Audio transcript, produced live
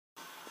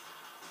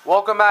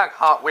Welcome back,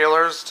 Hot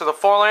Wheelers, to the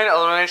 4-lane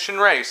elimination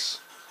race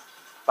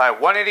by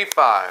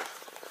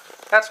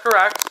 185. That's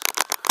correct.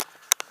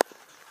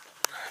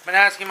 I've been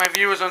asking my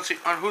viewers on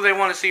who they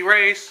want to see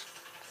race,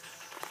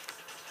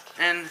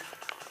 and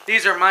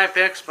these are my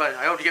picks, but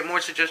I hope to get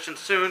more suggestions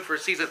soon for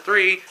Season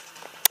 3.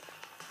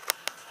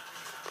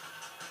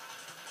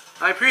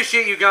 I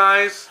appreciate you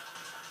guys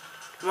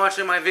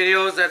watching my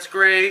videos. That's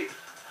great.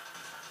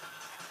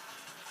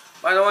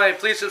 By the way,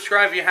 please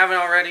subscribe if you haven't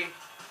already.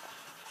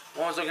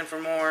 I'm always looking for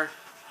more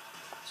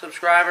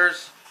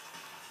subscribers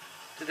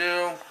to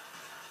do.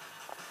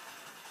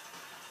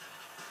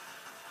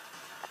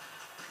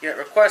 Get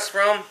requests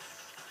from.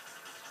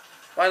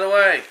 By the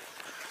way,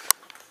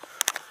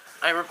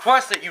 I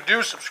request that you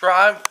do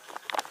subscribe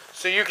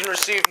so you can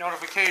receive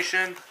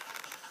notification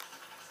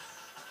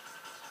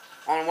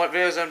on what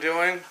videos I'm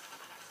doing.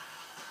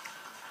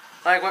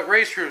 Like what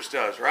Race Cruise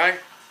does, right?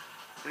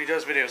 When he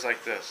does videos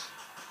like this.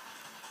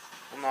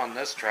 I'm not on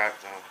this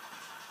track though.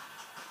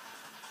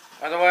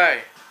 By the way,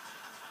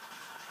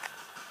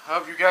 I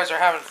hope you guys are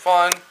having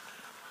fun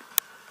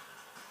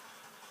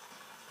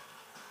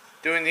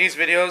doing these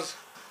videos.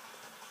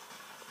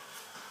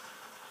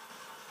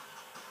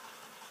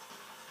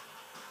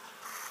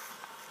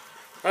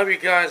 I hope you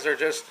guys are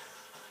just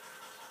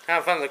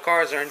having fun with the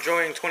cars, are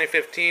enjoying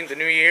 2015, the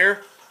new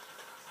year.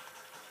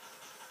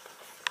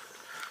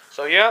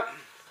 So, yep.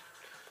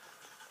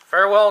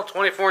 Farewell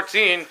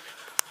 2014.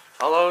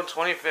 Hello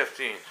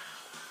 2015.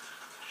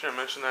 Should have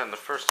mentioned that in the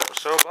first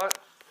episode, but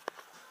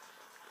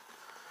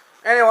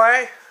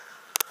anyway,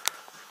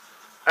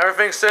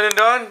 everything's said and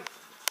done.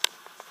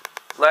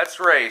 Let's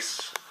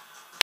race.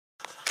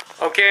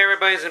 Okay,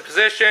 everybody's in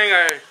position.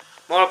 I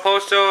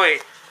Montoposto, a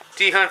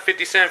T-Hunt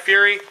 50 Cent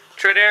Fury,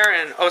 Tread Air,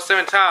 and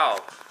 07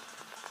 Tahoe.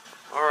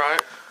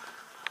 Alright.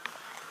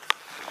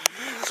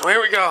 So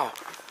here we go.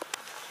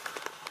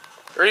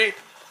 3,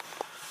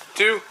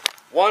 2,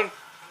 1,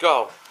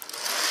 go.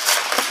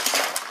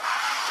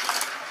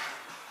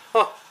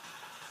 Huh.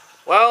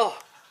 Well,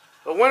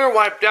 the winner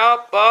wiped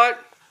out,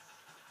 but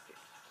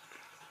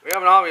we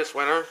have an obvious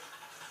winner.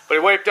 But he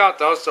wiped out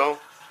though, so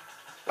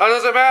that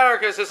doesn't matter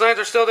because his lanes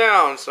are still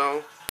down,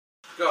 so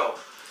go.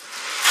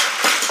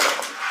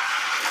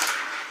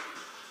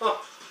 Huh.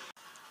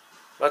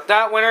 But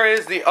that winner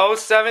is the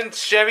 07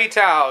 Chevy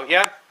Tahoe.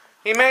 Yep,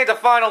 he made the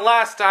final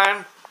last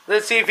time.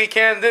 Let's see if he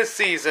can this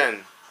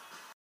season.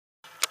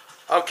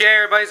 Okay,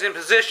 everybody's in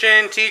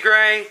position.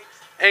 Teegray,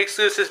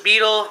 Eclipse,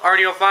 Beetle,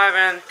 RD05,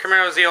 and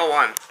Camaro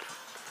Z01.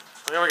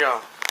 Here we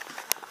go.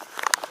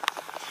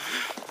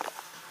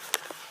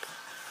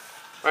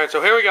 Alright,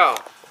 so here we go.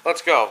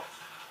 Let's go.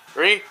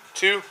 3,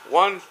 2,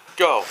 1,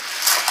 go.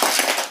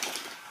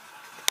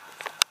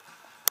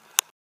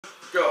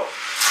 Go.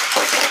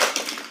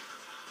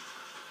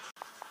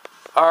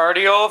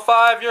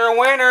 RD05, you're a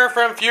winner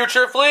from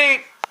Future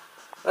Fleet.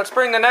 Let's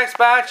bring the next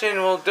batch and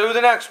we'll do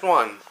the next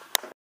one.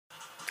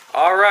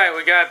 Alright,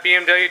 we got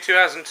BMW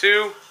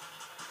 2002,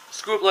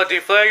 Scoopa de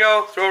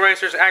Fuego, Thrill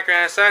Racers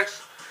Acura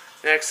NSX,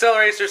 and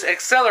Acceleracers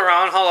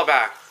Acceleron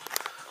Hollowback.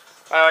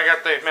 I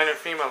got the men and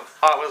female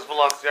Hot Wheels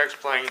Velocity X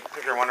playing,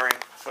 if you're wondering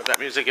what that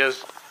music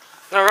is.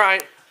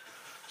 Alright,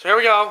 so here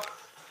we go.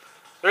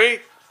 3,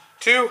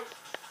 2,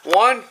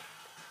 1,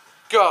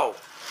 go.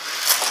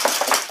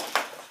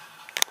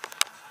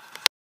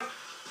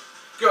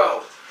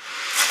 Go.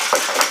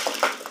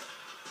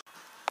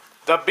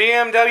 The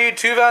BMW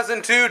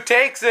 2002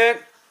 takes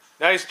it.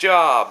 Nice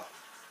job.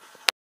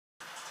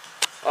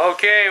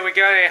 Okay, we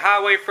got a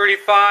Highway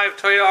 35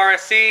 Toyota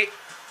RSC,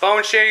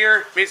 Bone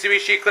Shaker,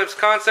 Mitsubishi Eclipse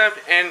Concept,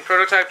 and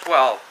Prototype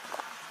 12.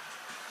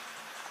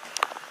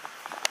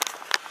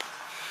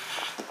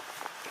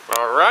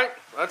 Alright,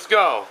 let's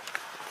go.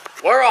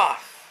 We're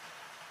off.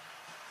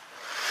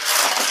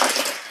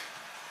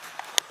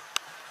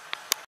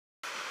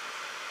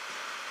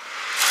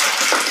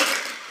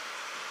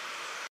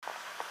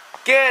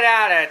 Get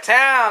out of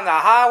town! The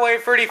Highway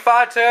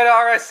 35 Toyota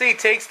RSC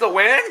takes the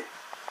win?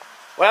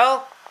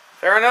 Well,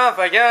 fair enough,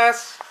 I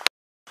guess.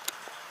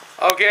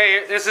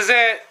 Okay, this is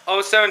it.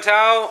 07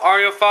 Tahoe,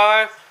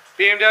 RD05,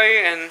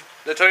 BMW, and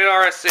the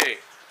Toyota RSC.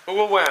 Who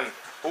will win?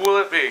 Who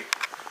will it be?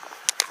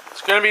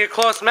 It's going to be a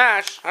close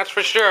match, that's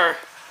for sure.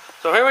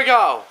 So here we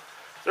go.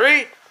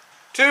 3,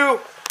 2,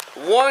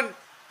 1,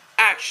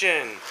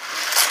 action!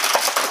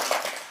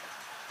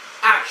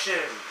 Action!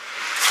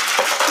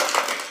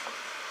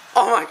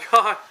 Oh my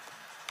god.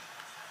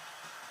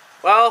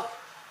 Well,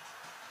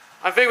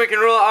 I think we can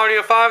rule out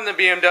RD05 and the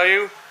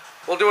BMW.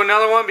 We'll do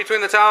another one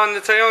between the Tahoe and the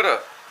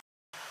Toyota.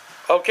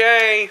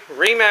 Okay,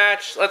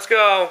 rematch. Let's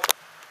go.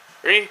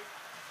 3,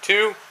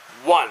 2,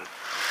 1.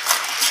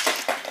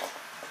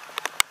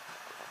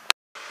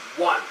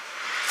 1.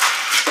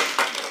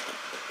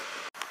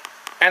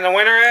 And the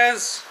winner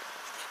is...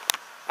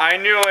 I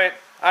knew it.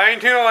 I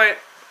knew it.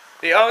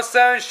 The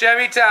 07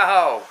 Chevy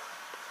Tahoe.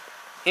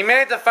 He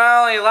made the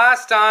finale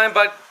last time,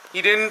 but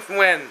he didn't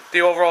win the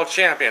overall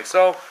champion.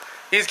 So,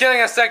 he's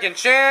getting a second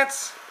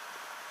chance,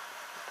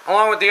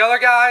 along with the other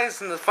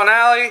guys in the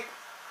finale.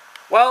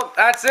 Well,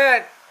 that's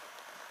it.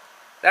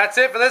 that's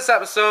it for this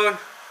episode.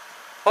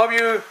 Hope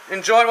you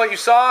enjoyed what you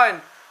saw,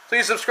 and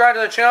please subscribe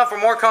to the channel for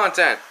more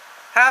content.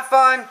 Have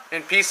fun,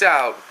 and peace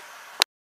out.